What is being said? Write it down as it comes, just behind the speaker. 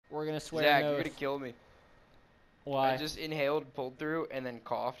we're gonna swear Zach, an you're oath. gonna kill me. Why? I just inhaled, pulled through, and then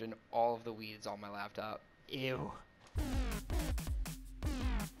coughed, and all of the weed's on my laptop. Ew.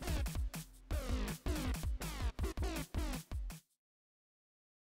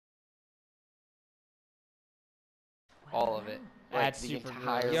 All of it. Like, That's the super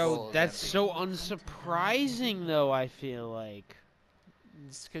entire gross. bowl Yo, is that's empty. so unsurprising, though, I feel like.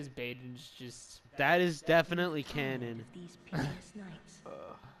 It's because Baden's just... That is definitely canon.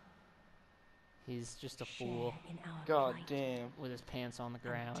 He's just a fool God damn. with his pants on the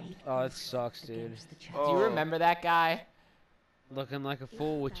ground. Oh, it sucks, dude. Do you remember that guy? Looking like a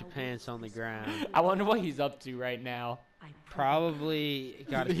fool with your pants on the ground. I wonder what he's up to right now. Probably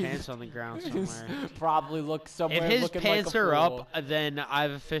got his pants on the ground somewhere. Probably look somewhere If his looking pants like a are fool. up, then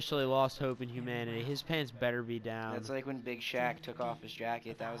I've officially lost hope in humanity. His pants better be down. That's like when Big Shaq took off his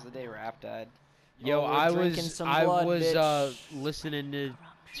jacket. That was the day Rap died. Yo, Oh, we're I drinking was some blood, bitch. listening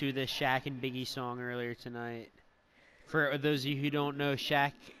to the Shaq and Biggie song earlier tonight. For those of you who don't know,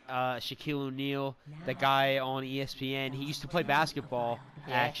 Shaquille O'Neal, the guy on ESPN, he used to play basketball,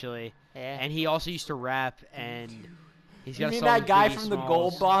 Yeah. actually. Yeah. And he also used to rap, and he's got You a mean song that with guy Biggie from the Smalls.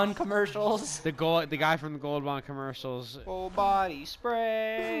 Gold Bond commercials? The guy from the Gold Bond commercials. Full body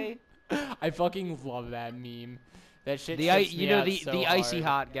spray. I fucking love that meme. That shit. The trips me out the so icy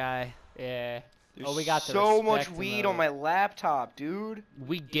hard. hot guy. Yeah. There's Oh, we got the so much respect weed emote. on my laptop, dude.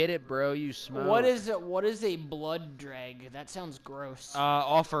 We get it, bro. You smoke. What is it? What is a blood drag? That sounds gross.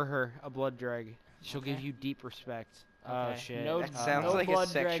 Offer her a blood drag. She'll give Okay. you deep respect. Okay. Oh shit. No, That sounds no like a blood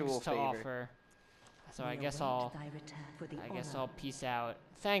sexual dregs to favor. offer. So I guess I'll peace out.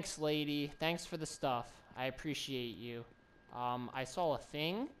 Thanks, lady. Thanks for the stuff. I appreciate you. I saw a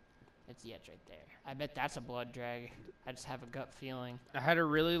thing. It's the edge right there. I bet that's a blood drag. I just have a gut feeling. I had a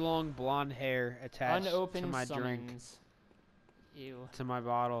really long blonde hair attached Unopened to my drink, summons. Ew. to my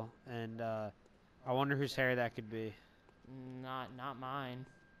bottle, and I wonder whose hair that could be. Not mine.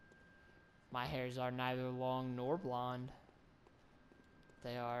 My hairs are neither long nor blonde.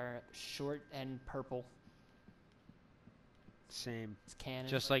 They are short and purple. Same. It's canon.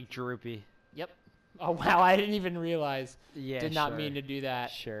 Just like droopy. Yep. Oh wow, I didn't even realize. Yeah. Did not sure. mean to do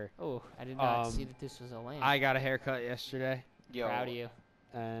that. Sure. Oh, I did not see Um, that this was a lamp. I got a haircut yesterday, Yo, Proud of you.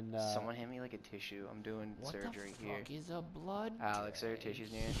 and someone hand me like a tissue. I'm doing What surgery the here. fuck is a blood Alex, there are drag?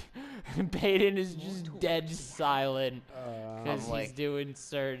 tissues near. Baden is just dead silent because I'm he's like- doing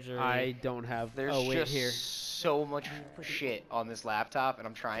surgery. I don't have. There's oh wait, just here. so much shit on this laptop, and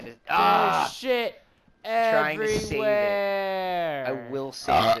I'm trying to. There's shit Trying to save it. everywhere. I will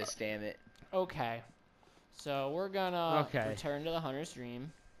save this, damn it. Okay. So we're gonna Okay. return to the Hunter's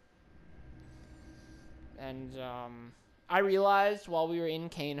Dream. And I realized while we were in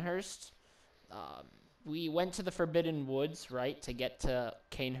Canehurst, we went to the Forbidden Woods, right, to get to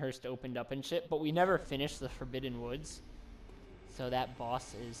Canehurst opened up and shit, but we never finished the Forbidden Woods. So that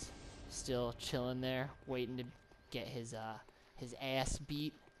boss is still chilling there, waiting to get his ass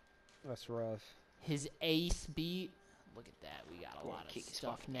beat. That's rough. His ace beat. Look at that. We got a lot of Kick his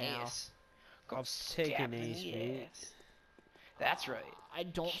stuff fucking now. ass. I'll Stab take an in ace the beat. ass. That's right. I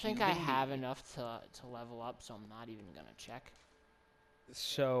don't think I Cuban have beat. enough to level up, so I'm not even gonna check.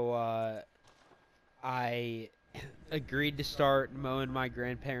 So I agreed to start mowing my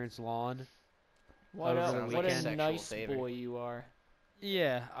grandparents' lawn. What Over a, the what a weekend. nice Sexual favor. boy you are.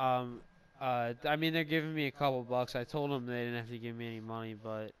 Yeah. I mean, they're giving me a couple bucks. I told them they didn't have to give me any money,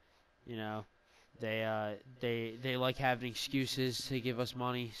 but you know, they like having excuses to give us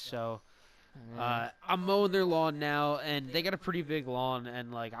money. So I'm mowing their lawn now, and they got a pretty big lawn.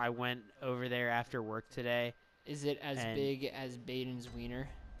 And like, I went over there after work today. Is it as and- big as Baden's wiener?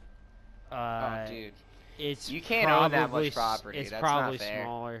 Oh, dude. It's You can't own that probably much property. It's That's probably not fair.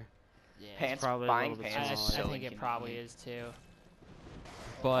 smaller, Yeah. Pants, probably a buying little bit pants I, is smaller. so I think it probably inconvenient. is too.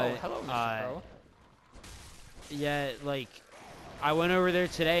 but Oh, hello, Mr. Pro. yeah, like I went over there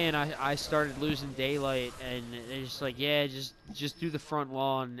today and I started losing daylight, and they're just like, yeah, just do the front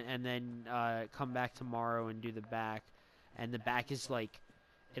lawn and then come back tomorrow and do the back, and the back is like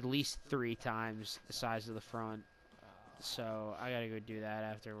at least 3 times the size of the front, so I gotta go do that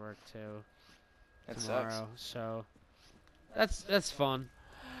after work too That tomorrow. sucks. So that's fun.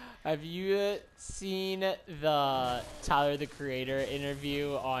 Have you seen the Tyler the Creator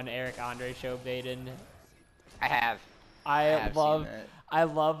interview on Eric Andre show, Baden? I have. I have seen love that. I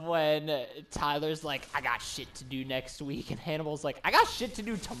love when Tyler's like, I got shit to do next week, and Hannibal's like, I got shit to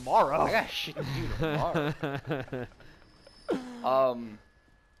do tomorrow. I got shit to do tomorrow.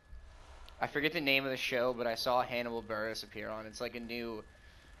 I forget the name of the show, but I saw Hannibal Buress appear on. It's like a new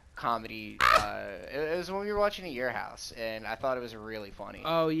comedy. It was when we were watching at your house, and I thought it was really funny.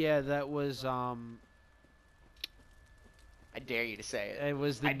 Oh yeah, that was I dare you to say it. it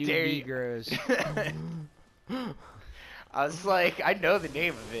was the I New dare you. Negroes. I was like, I know the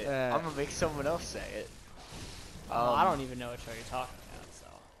name of it. Yeah. I'm gonna make someone else say it. I don't even know what show you're talking about. So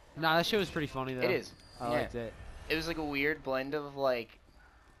Nah, that show was pretty funny though. It is. I Yeah. liked it. It was like a weird blend of like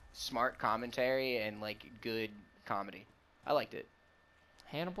smart commentary and like good comedy. I liked it.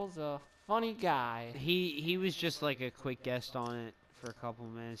 Hannibal's a funny guy. He was just like a quick guest on it for a couple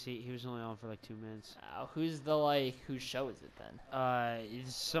minutes. He was only on for like 2 minutes. Whose show is it then?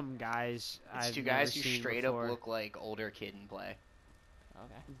 It's some guys. It's I've two guys never who seen straight before. up look like older kid and play.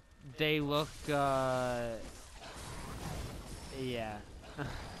 Okay. They look yeah.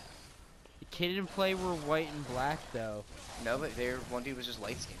 Kid and Play were white and black though. No, but one dude was just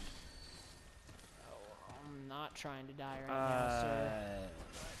light skinned. I'm not trying to die right now, sir.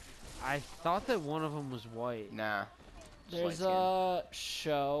 I thought that one of them was white. Nah. just There's light-skinned. a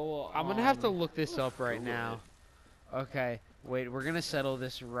show. I'm gonna have to on- look this up right Google now. Okay, wait, we're gonna settle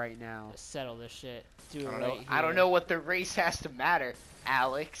this right now. Settle this shit. Do it I don't right know. here. I don't know what the race has to matter,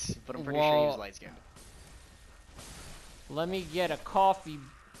 Alex, but I'm pretty sure he was Well- light skinned. Let me get a coffee,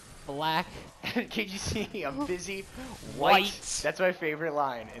 black. Can you see? I'm busy. White. That's my favorite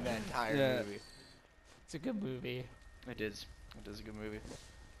line in that entire Yeah. movie. It's a good movie. It is. It is a good movie.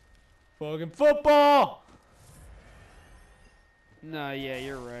 Fucking football. No, yeah,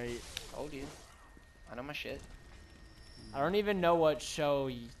 you're right. Oh, dude. I know my shit. I don't even know what show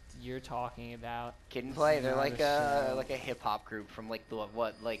you're talking about. Kid and Play. They're not like a show. like a hip hop group from like the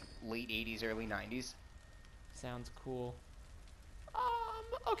like late '80s, early '90s. Sounds cool.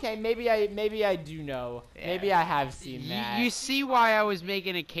 Okay, maybe I do know. Yeah. Maybe I have seen that. You see why I was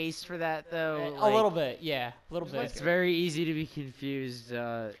making a case for that though? A little bit, yeah, a little Just bit. It's very easy to be confused.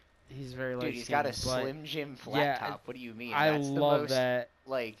 He's very Dude, light he's got a skinned, but Slim Jim flat yeah, top. What do you mean? I That's the love most, that.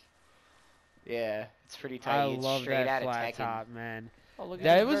 Like, yeah, it's pretty tight. I It's love straight that out of flat Tekken. top, man. Oh, look at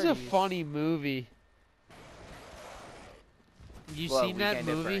That those was a birdies. funny movie. You What, seen that Weekend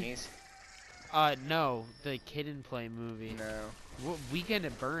at movie? Bernie's? No, the Kid and Play movie. No. What Weekend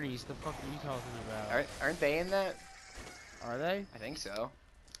at Bernie's? The fuck are you talking about? Aren't they in that? Are they? I think so.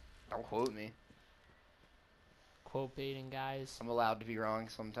 Don't quote me. Quote baiting, guys. I'm allowed to be wrong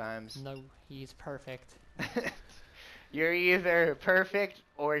sometimes. No, he's perfect. You're either perfect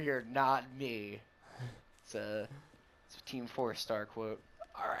or you're not me. It's a Team 4-star quote.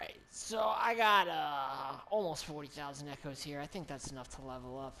 All right, so I got almost 40,000 echoes here. I think that's enough to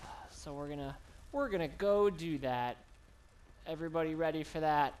level up. So we're gonna go do that. Everybody ready for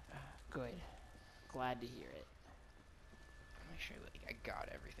that? Good. Glad to hear it. Make sure like I got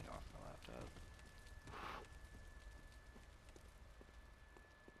everything off my laptop.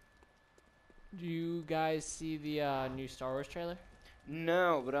 Do you guys see the new Star Wars trailer?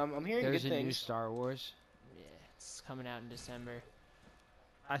 No, but I'm hearing There's a good new things. Star Wars. Yeah, it's coming out in December.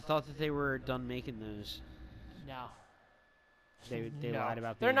 I thought that they were done making those. No. They No. lied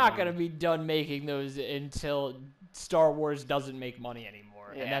about. They're being not done. gonna be done making those until Star Wars doesn't make money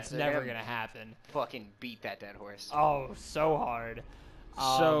anymore, Yeah, and that's they're never gonna- gonna happen. Fucking beat that dead horse. Oh, so hard.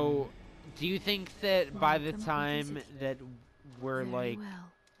 So, do you think that by the Welcome, time Odyssey. that we're Very like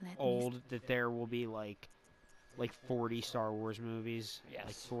well. Let me old, that there will be like 40 Star Wars movies? Like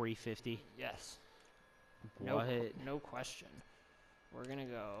Yes. 40, 50? Yes. What? No question. We're gonna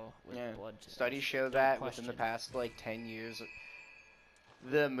go with Yeah. blood. Studies show Don't that within the question. past like 10 years,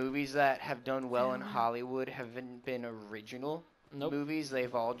 the movies that have done well in Farewell. Hollywood haven't been original Nope. movies.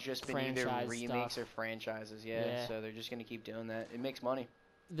 They've all just been either Franchise remakes stuff. or franchises. Yeah, Yeah. so they're just gonna keep doing that. It makes money.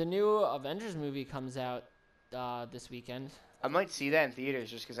 The new Avengers movie comes out this weekend. I might see that in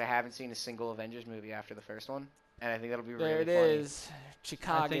theaters just because I haven't seen a single Avengers movie after the first one, and I think that'll be There really it funny. is,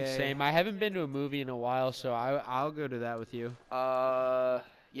 Chicago. I think same. I haven't been to a movie in a while, so I'll go to that with you.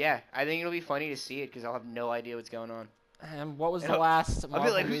 Yeah, I think it'll be funny to see it because I'll have no idea what's going on. And what was And the I'll- last be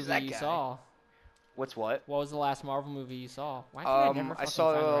Marvel like, "Who's movie that you guy?" saw? What's what? What was the last Marvel movie you saw? Why can I never I fucking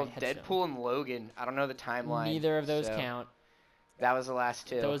saw find the right headstone? Deadpool and Logan. I don't know the timeline. Neither of those so count. That was the last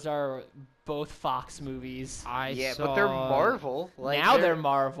two. Those are both Fox movies. Yeah, saw, but they're Marvel. Like, now they're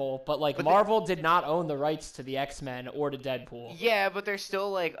Marvel, but like But they- Marvel did not own the rights to the X-Men or to Deadpool. Yeah, but they're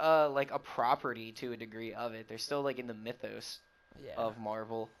still like a property to a degree of it. They're still like in the mythos Yeah. of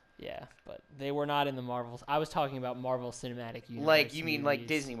Marvel. Yeah, but they were not in the Marvels. I was talking about Marvel Cinematic Universe. Like you mean like movies.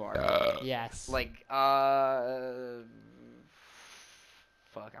 Disney Marvel? Yes. Like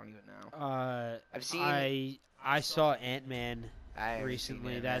fuck, I don't even know. I've seen. I saw Ant-Man I haven't seen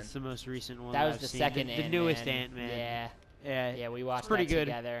recently. Ant-Man. That's the most recent one. that was I've the seen. second the Ant-Man. newest Ant-Man. Yeah. Yeah, Yeah, we watched pretty that good.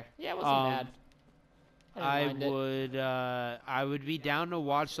 together. Yeah, it wasn't bad. I didn't mind it. I would be down to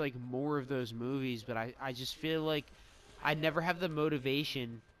watch like more of those movies, but I just feel like I never have the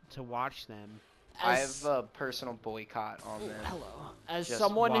motivation to watch them. I have As a personal boycott on them. hello, as Just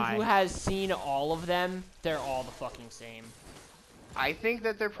someone why? who has seen all of them, they're all the fucking same. I think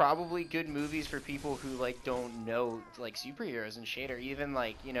that they're probably good movies for people who like don't know like superheroes and shit, or even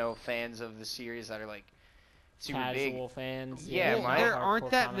like fans of the series that are like super big. Casual fans. Yeah, Well, my- there hardcore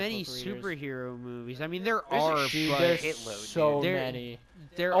aren't that comic many book readers. superhero movies. I mean, there There's a are, shit- but There's shitload, so dude. many.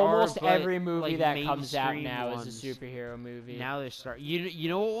 there Almost are, but, every movie like, that comes out mainstream now ones. is a superhero movie. Now they're start. You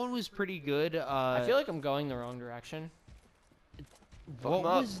know what one was pretty good? I feel like I'm going the wrong direction.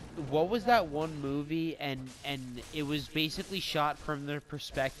 What was that one movie and it was basically shot from the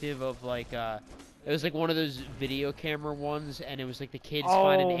perspective of like it was like one of those video camera ones, and it was like the kids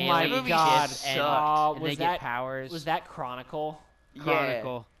find an Oh my alien God. ship and Was they that get powers. was that Chronicle?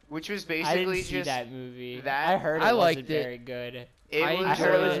 Chronicle? Which was I basically didn't see just that movie. that- I heard it I wasn't liked it. very good. it I was I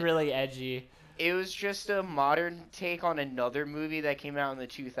heard it was it. really edgy. it was just a modern take on another movie that came out in the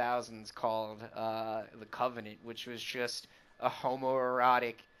 2000s called The Covenant, which was just a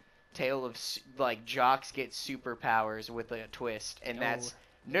homoerotic tale of like jocks get superpowers with a twist, and that's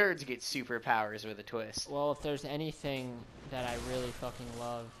nerds get superpowers with a twist. Well, if there's anything that I really fucking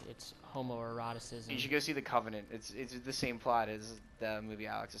love, it's homoeroticism. You should go see The Covenant. It's the same plot as the movie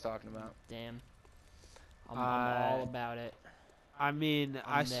Alex is talking about. Damn. I'm all about it. I mean,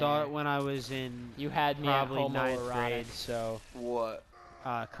 I I'm saw there. it when I was in You had me at probably ninth homoerotic. grade, so What?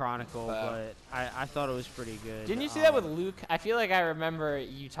 Chronicle, Wow. but I thought it was pretty good. Didn't you see that with Luke? I feel like I remember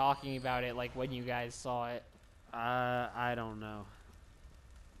you talking about it like when you guys saw it. I don't know.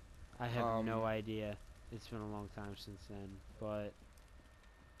 I have no Um, idea. It's been a long time since then, but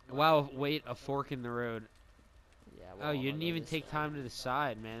wow, wait, a fork in the road. Yeah. Oh, well, you didn't no, even this- take time to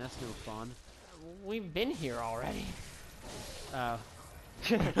decide, man. That's no fun. We've been here already. Oh,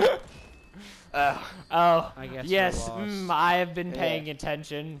 Oh. I guess Yes. we're lost. I have been Yeah. paying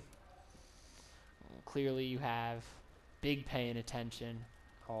attention. Clearly, you have. Big paying attention.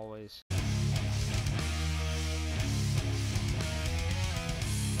 Always.